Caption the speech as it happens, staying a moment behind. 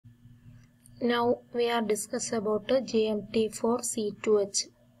Now we are discuss about GMT for C2H.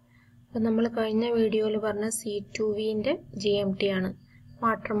 We have video C2V GMT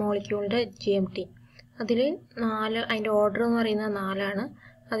water molecule GMT. That is order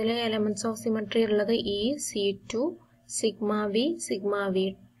elements of symmetry E, C2, sigma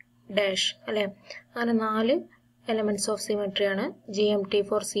V dash. That elements of symmetry GMT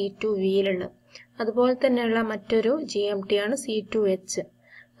for C2V. That is GMT C2H.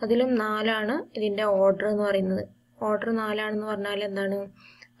 അതിലും 4 ആണ് ഇതിന്റെ order എന്ന് പറയുന്നത്. Order 4 ആണെന്ന് പറഞ്ഞാൽ എന്താണ്?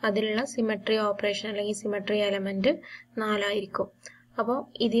 അതിലുള്ള symmetry operation അല്ലെങ്കിൽ സിമെട്രി എലമെന്റ് 4 ആയിരിക്കും. അപ്പോൾ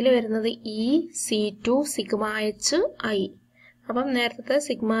ഇതിൽ വരുന്നത് E, C2, sigma H, I. അപ്പം നേരത്തെ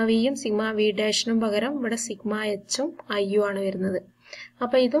സിഗ്മ Vയും സിഗ്മ V ഡാഷിനും പകരം ഇവിടെ സിഗ്മ Hഉം Iയും ആണ് വരുന്നത്.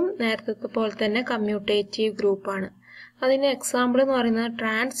 അപ്പോൾ ഇതും നേരത്തെ പോലെ തന്നെ കമ്മ്യൂട്ടേറ്റീവ് ഗ്രൂപ്പ് ആണ്. അതിന്റെ എക്സാമ്പിൾ എന്ന് പറയുന്നത്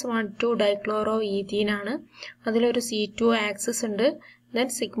ട്രാൻസ് 1,2 ഡൈക്ലോറോ ഈഥീൻ ആണ്. അതിലൊരു C2 ആക്സിസ് ഉണ്ട്. Then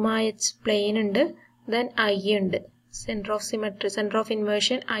sigma H plane and then I and center of symmetry, center of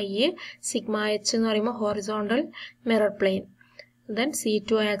inversion I, sigma H horizontal mirror plane. Then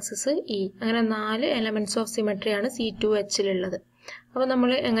C2 axis E. അങ്ങനെ 4 elements of symmetry ആണ് C2H ലുള്ളത്. അപ്പോൾ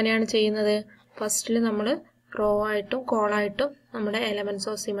നമ്മൾ എങ്ങനെയാണ് ചെയ്യുന്നത്? ഫസ്റ്റിൽ നമ്മൾ റോ ആയിട്ടും കോളം ആയിട്ടും നമ്മുടെ elements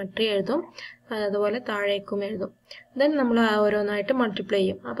of symmetry എഴുതും. അതുപോലെ താഴേക്കും എഴുതും. Then നമ്മൾ ഓരോന്നായിട്ട് മൾട്ടിപ്ലൈ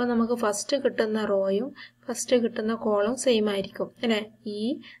ചെയ്യും. അപ്പോൾ നമുക്ക് ഫസ്റ്റ് കിട്ടുന്ന റോയും ഫസ്റ്റ് കിട്ടുന്ന കോളം സെയിം ആയിരിക്കും അല്ലേ? E,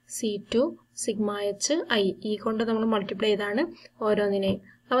 C2, sigma H, I. ഈ കൊണ്ട് നമ്മൾ മൾട്ടിപ്ലൈ ചെയ്താണ് ഓരോന്നിനെയും.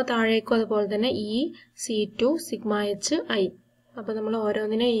 അപ്പോൾ താഴേക്കും അതുപോലെ തന്നെ E, C2, sigma H, I. അപ്പോൾ നമ്മൾ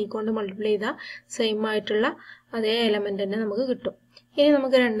ഓരോന്നിനെ ഈ കൊണ്ട് മൾട്ടിപ്ലൈ ചെയ്താൽ സെയിം ആയിട്ടുള്ള അതേ എലമെന്റ് തന്നെ നമുക്ക് കിട്ടും. ഇനി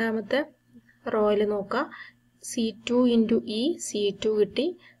നമുക്ക് രണ്ടാമത്തെ റോയിൽ നോക്കാം. C2 into E, C2 കിട്ടി.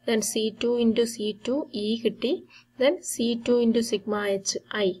 Then C2 into C2, E കിട്ടി. Then C2 into sigma H,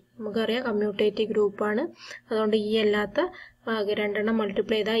 I. നമുക്കറിയാം കമ്മ്യൂട്ടേറ്റീവ് ഗ്രൂപ്പ് ആണ്. അതുകൊണ്ട് ഈ അല്ലാത്ത രണ്ടെണ്ണം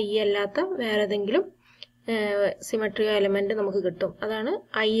മൾട്ടിപ്ലൈ ചെയ്താൽ ഈ അല്ലാത്ത വേറെ ഏതെങ്കിലും സിമെട്രിക് എലമെന്റ് നമുക്ക് കിട്ടും. അതാണ്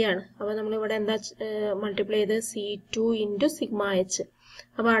I ആണ്. അപ്പോൾ നമ്മളിവിടെ എന്താ മൾട്ടിപ്ലൈ ചെയ്ത് C2 into sigma H.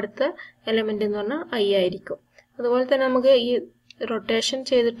 അപ്പോൾ അടുത്ത എലമെന്റ് എന്ന് പറഞ്ഞാൽ I ആയിരിക്കും. അതുപോലെ തന്നെ നമുക്ക് ഈ റൊട്ടേഷൻ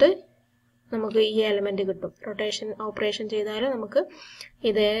ചെയ്തിട്ട് നമുക്ക് ഈ എലമെന്റ് കിട്ടും. റൊട്ടേഷൻ ഓപ്പറേഷൻ ചെയ്താൽ നമുക്ക്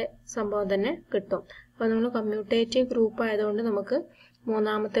ഇതേ സംഭവം തന്നെ കിട്ടും. അപ്പോൾ നമ്മൾ കമ്മ്യൂട്ടേറ്റീവ് ഗ്രൂപ്പ് ആയതുകൊണ്ട് നമുക്ക്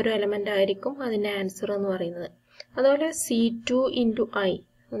മൂന്നാമത്തെ ഒരു എലമെന്റ് ആയിരിക്കും അതിന്റെ ആൻസർ എന്ന് പറയുന്നത്. അതുപോലെ C2 into I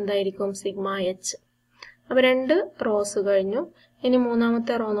എന്തായിരിക്കും? Sigma H. അപ്പോൾ രണ്ട് റോസ് കഴിഞ്ഞു. ഇനി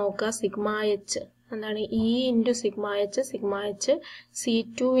മൂന്നാമത്തെ റോ നോക്കുക. സിഗ്മ H എന്താണ്? E into sigma H, sigma H,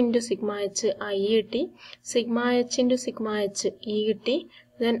 C2 into sigma H, I കിട്ടി. Sigma H into sigma H, E കിട്ടി.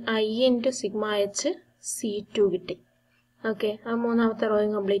 Then I into sigma H, C2 കിട്ടി. ഓക്കെ, ആ മൂന്നാമത്തെ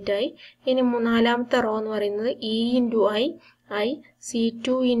റോയും കംപ്ലീറ്റ് ആയി. ഇനി നാലാമത്തെ റോ എന്ന് പറയുന്നത് E into I,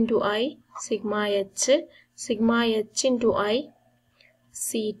 C2 into I, sigma H, sigma H into I,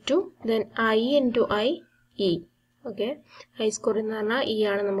 C2, then I into I, E. Okay, I square എന്ന് പറഞ്ഞാൽ E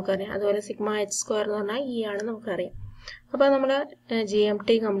ആണ് നമുക്കറിയാം. അതുപോലെ സിഗ്മ H സ്ക്വയർ എന്ന് പറഞ്ഞാൽ E ആണ് നമുക്കറിയാം. അപ്പോൾ നമ്മൾ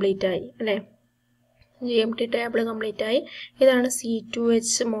GMT കംപ്ലീറ്റ് ആയി അല്ലേ? GMT ടേബിൾ കംപ്ലീറ്റ് ആയി. ഇതാണ്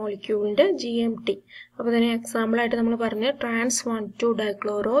C2H മോളിക്യൂളിന്റെ GMT. അപ്പോൾ തന്നെ എക്സാമ്പിൾ ആയിട്ട് നമ്മൾ പറഞ്ഞ ട്രാൻസ് 1,2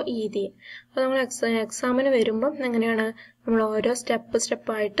 ഡൈക്ലോറോ ഈഥീൻ. അപ്പോൾ നമ്മൾ എക്സാമിന് വരുമ്പം എങ്ങനെയാണ് നമ്മൾ ഓരോ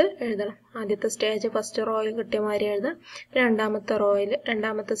സ്റ്റെപ്പായിട്ട് എഴുതണം. ആദ്യത്തെ സ്റ്റേജ് ഫസ്റ്റ് റോയിൽ കിട്ടിയ മാതിരി എഴുതാം. രണ്ടാമത്തെ റോയിൽ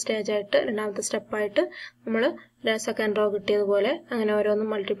രണ്ടാമത്തെ സ്റ്റേജായിട്ട് രണ്ടാമത്തെ സ്റ്റെപ്പായിട്ട് നമ്മൾ സെക്കൻഡ് റോ കിട്ടിയതുപോലെ അങ്ങനെ ഓരോന്നും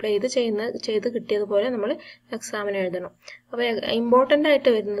മൾട്ടിപ്ലൈ ചെയ്ത് കിട്ടിയതുപോലെ നമ്മൾ എക്സാമിന് എഴുതണം. അപ്പോൾ ഇമ്പോർട്ടൻ്റ്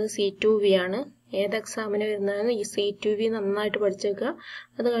ആയിട്ട് വരുന്നത് C2V ആണ്. ഏത് എക്സാമിന് വരുന്നതെന്ന് ഈ C2V നന്നായിട്ട് പഠിച്ചേക്കുക.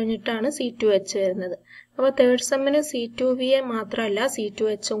 അത് കഴിഞ്ഞിട്ടാണ് C2H വരുന്നത്. അപ്പോൾ തേർഡ് സെമ്മിന് C2V മാത്രമല്ല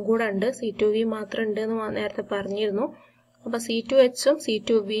C2Hഉം കൂടെ ഉണ്ട്. C2V മാത്രം ഉണ്ട് എന്ന് നേരത്തെ പറഞ്ഞിരുന്നു. അപ്പോൾ C2Hഉം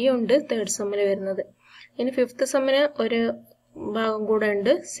C2Vയും ഉണ്ട് തേർഡ് സെമ്മിൽ വരുന്നത്. ഇനി ഫിഫ്ത്ത് സെമ്മിന് ഒരു ഭാഗം കൂടെ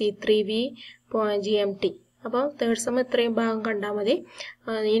ഉണ്ട് C3V GMT. അപ്പോൾ തേർഡ് സെം ഇത്രയും ഭാഗം കണ്ടാൽ മതി.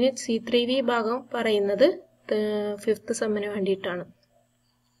 ഇനി C3V ഭാഗം പറയുന്നത് ഫിഫ്ത്ത് സെമ്മിന് വേണ്ടിയിട്ടാണ്.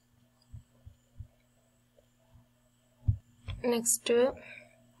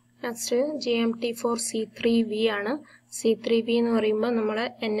 നെക്സ്റ്റ് GMT for C3V ആണ്. C3V എന്ന് പറയുമ്പോൾ നമ്മളെ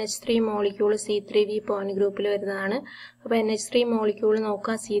NH3 മോളിക്യൂൾ C3V പോയിന്റ് ഗ്രൂപ്പിൽ വരുന്നതാണ്. അപ്പോൾ NH3 മോളിക്യൂൾ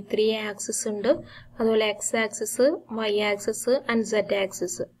നോക്കാം. C3 ആക്സിസ് ഉണ്ട്. അതുപോലെ X axis, Y axis and Z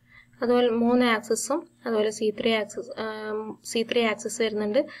axis. അതുപോലെ 3 ആക്സിസും അതുപോലെ C3 ആക്സിസ്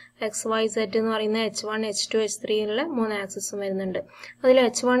വരുന്നുണ്ട്. XYZ എന്ന് പറയുന്ന H1, H2, H3 ഉള്ള 3 ആക്സിസും വരുന്നുണ്ട്. അതിൽ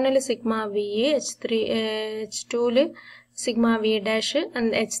H1ൽ sigma V, H2ൽ sigma V dash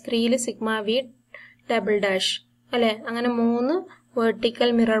and H3ൽ sigma V double dash അല്ലേ? അങ്ങനെ 3 വെർട്ടിക്കൽ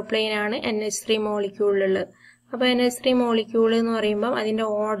മിറർ പ്ലെയിൻ ആണ് NH3 മോളിക്യൂളിലുള്ളത്. അപ്പോൾ NH3 മോളിക്യൂൾ എന്ന് പറയുമ്പോൾ അതിന്റെ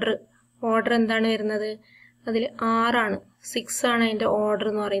ഓർഡർ എന്താണ് വരുന്നത്? അതിൽ 6 ആണ്. 6 ആണ് അതിന്റെ ഓർഡർ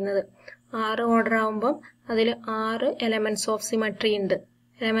എന്ന് പറയുന്നത്. 6 ഓർഡർ ആവുമ്പോൾ അതിൽ 6 എലമെന്റ്സ് ഓഫ് സിമട്രി ഉണ്ട്.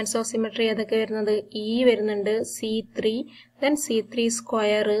 എലമെന്റ്സ് ഓഫ് സിമട്രി ഏതൊക്കെ വരുന്നത്? ഇ വരുന്നുണ്ട്, C3, then C3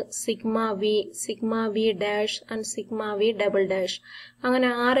 square, sigma V dash and sigma V double dash. അങ്ങനെ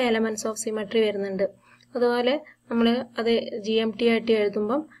 6 എലമെന്റ്സ് ഓഫ് സിമട്രി വരുന്നുണ്ട്. അതുപോലെ നമ്മൾ അത് GMT ആയിട്ട്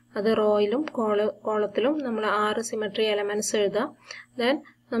എഴുതുമ്പം അത് റോയിലും കോളത്തിലും നമ്മൾ 6 സിമട്രി എലമെന്റ്സ് എഴുതാം. ദെൻ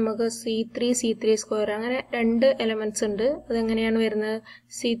നമുക്ക് C3 സ്ക്വയർ അങ്ങനെ 2 എലമെന്റ്സ് ഉണ്ട്. അതെങ്ങനെയാണ് വരുന്നത്?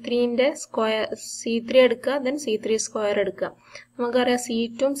 C3ന്റെ സ്ക്വയർ C3 എടുക്കുക, ദെൻ C3 സ്ക്വയർ എടുക്കുക. നമുക്കറിയാം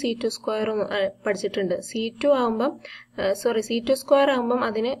C2 സ്ക്വയറും പഠിച്ചിട്ടുണ്ട്. C2 സ്ക്വയർ ആകുമ്പം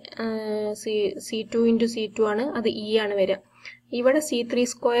അതിന് C2 × C2 ആണ്, അത് E ആണ് വരിക. ഇവിടെ C3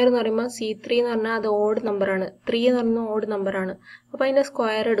 സ്ക്വയർ എന്ന് പറയുമ്പോൾ C3 എന്ന് പറഞ്ഞാൽ അത് ഓഡ് നമ്പറാണ്, 3 എന്ന് പറയുന്നത് ഓഡ് നമ്പറാണ്. അപ്പോൾ അതിന്റെ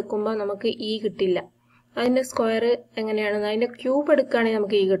സ്ക്വയർ എടുക്കുമ്പോൾ നമുക്ക് E കിട്ടില്ല. അതിന്റെ സ്ക്വയർ എങ്ങനെയാണ്? അതിന്റെ ക്യൂബ് എടുക്കുകയാണെങ്കിൽ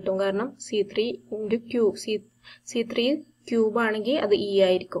നമുക്ക് E കിട്ടും. കാരണം C3 ക്യൂബ് ആണെങ്കിൽ അത് E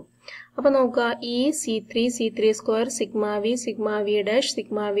ആയിരിക്കും. അപ്പൊ നോക്കുക, C3 square, sigma V dash,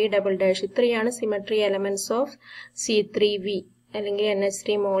 sigma V double dash, ഇത്രയാണ് സിമട്രി എലമെന്റ്സ് ഓഫ് C3V അല്ലെങ്കിൽ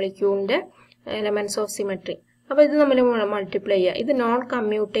NH3 മോളിക്യൂളിന്റെ എലമെന്റ്സ് ഓഫ് സിമട്രി. അപ്പൊ ഇത് നമ്മൾ മൾട്ടിപ്ലൈ ചെയ്യുക. ഇത് നോൺ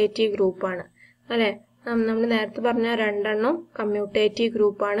കമ്മ്യൂട്ടേറ്റീവ് ഗ്രൂപ്പാണ് അല്ലെ? നമ്മൾ നേരത്തെ പറഞ്ഞ 2 കമ്മ്യൂട്ടേറ്റീവ്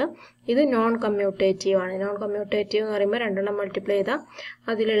ഗ്രൂപ്പാണ്. ഇത് നോൺ കമ്മ്യൂട്ടേറ്റീവ് ആണ്. നോൺ കമ്മ്യൂട്ടേറ്റീവ് എന്ന് പറയുമ്പോൾ 2 മൾട്ടിപ്ലൈ ചെയ്താൽ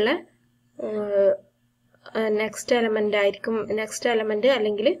അതിലുള്ള നെക്സ്റ്റ് എലമെന്റ്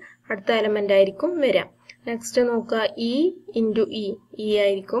അല്ലെങ്കിൽ അടുത്ത എലമെന്റ് ആയിരിക്കും വരാം. നെക്സ്റ്റ് നോക്കുക, E × E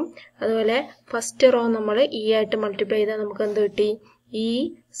ആയിരിക്കും. അതുപോലെ ഫസ്റ്റ് റോ നമ്മൾ E ആയിട്ട് മൾട്ടിപ്ലൈ ചെയ്താൽ നമുക്ക് എന്ത് കിട്ടി?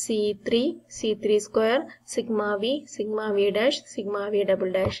 C3 square, sigma V dash, sigma V double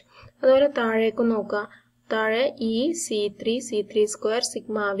dash. അതുപോലെ താഴേക്കും നോക്കുക, താഴെ C3 square,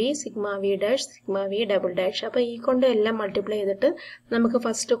 sigma V dash, sigma V double dash. അപ്പൊ ഈ കൊണ്ട് എല്ലാം മൾട്ടിപ്ലൈ ചെയ്തിട്ട് നമുക്ക്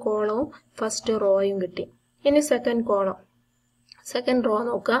ഫസ്റ്റ് കോളവും ഫസ്റ്റ് റോയും കിട്ടി. ഇനി സെക്കൻഡ് റോ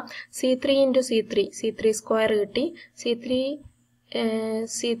നോക്കുക, C3 × C3 സ്ക്വയർ കിട്ടി.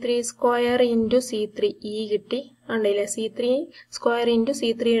 C3 സ്ക്വയർ × C3 E കിട്ടി. ഉണ്ടല്ലേ? C3 സ്ക്വയർ ×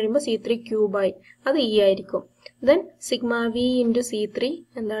 C3 കഴിയുമ്പോൾ C3 ക്യൂബായി, അത് E ആയിരിക്കും. ദെൻ സിഗ്മ വി × C3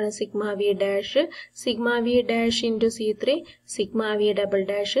 എന്താണ്? Sigma V dash, sigma V dash × C3 sigma V double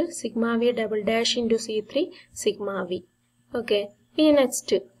dash, sigma V double dash × C3 sigma V. Okay. ഇനി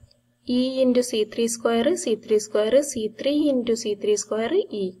next E × C3 square, C3 × C3 square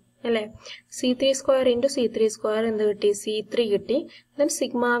E അല്ലെ? C3 square × C3 square എന്ത് കിട്ടി? C3 കിട്ടി. Then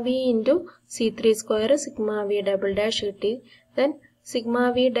sigma V × C3 square, sigma V double dash കിട്ടി. Then sigma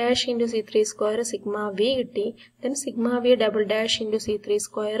V dash × C3 square, sigma V കിട്ടി. Then sigma V double dash × C3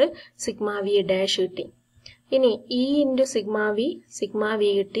 square, sigma V dash കിട്ടി. ഇനി E × sigma V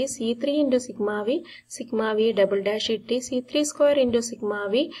കിട്ടി. C3 × sigma V double dash കിട്ടി. C3 square × sigma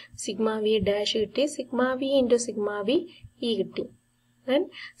V dash കിട്ടി. Sigma V × sigma V E കിട്ടി. Then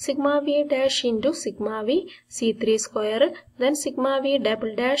sigma v dash into sigma v C3 square, then sigma v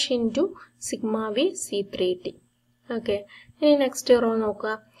double dash into sigma v C3t. Okay. Now next row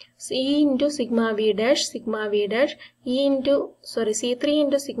നോക്കുക, E into sigma v dash, C3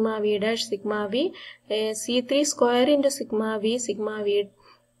 into sigma v dash, C3 square into sigma v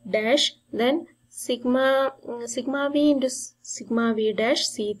dash, then sigma v into sigma v dash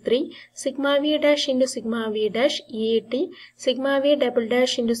C3, sigma v dash into sigma v dash ET, sigma v double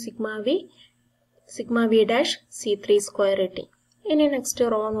dash into sigma v dash C3 square t. ഇനി next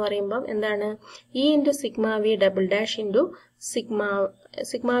raw എന്ന് പറയുമ്പോൾ എന്താണ്? E into sigma v double dash into sigma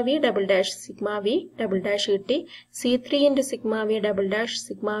v double dash കിട്ടി. C3 into sigma v double dash,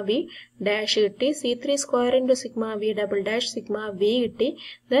 sigma v dash കിട്ടി. C3 square into sigma v double dash, sigma v കിട്ടി.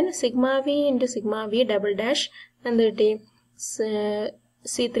 Then sigma v into sigma v double dash എന്ത് കിട്ടി?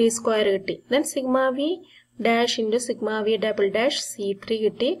 C3 square കിട്ടി. Then sigma v dash into sigma v double dash C3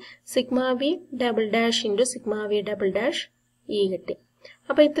 കിട്ടി. sigma v double dash into sigma v double dash E കിട്ടി.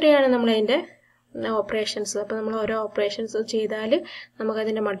 അപ്പോൾ ഇത്രയാണ് നമ്മൾ അതിന്റെ ഓപ്പറേഷൻസ്. അപ്പോൾ നമ്മൾ ഓരോ ഓപ്പറേഷൻസ് ചെയ്താൽ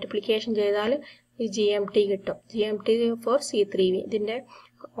നമുക്കതിന്റെ മൾട്ടിപ്ലിക്കേഷൻ ചെയ്താൽ ഈ GMT കിട്ടും. GMT four C3V. ഇതിന്റെ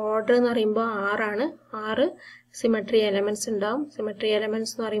ഓർഡർ എന്ന് പറയുമ്പോൾ 6 ആണ്. 6 സിമട്രി എലമെന്റ്സ് ഉണ്ടാവും. സിമട്രി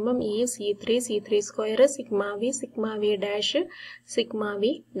എലമെന്റ്സ് എന്ന് പറയുമ്പോൾ ഈ C3 square, sigma V dash, sigma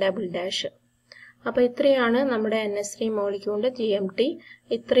V double dash. അപ്പോൾ ഇത്രയാണ് നമ്മുടെ NH3 മോളിക്യൂളിന്റെ GMT.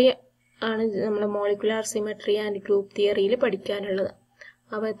 ഇത്രയാണ് നമ്മൾ മോളിക്കുലാർ സിമട്രി ആൻഡ് ഗ്രൂപ്പ് തിയറിയിൽ പഠിക്കാനുള്ളത്.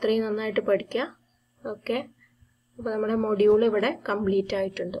 അപ്പോൾ ഇത്രയും നന്നായിട്ട് പഠിക്കുക. ഓക്കെ. അപ്പോൾ നമ്മുടെ മൊഡ്യൂൾ ഇവിടെ കംപ്ലീറ്റ്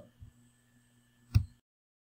ആയിട്ടുണ്ട്.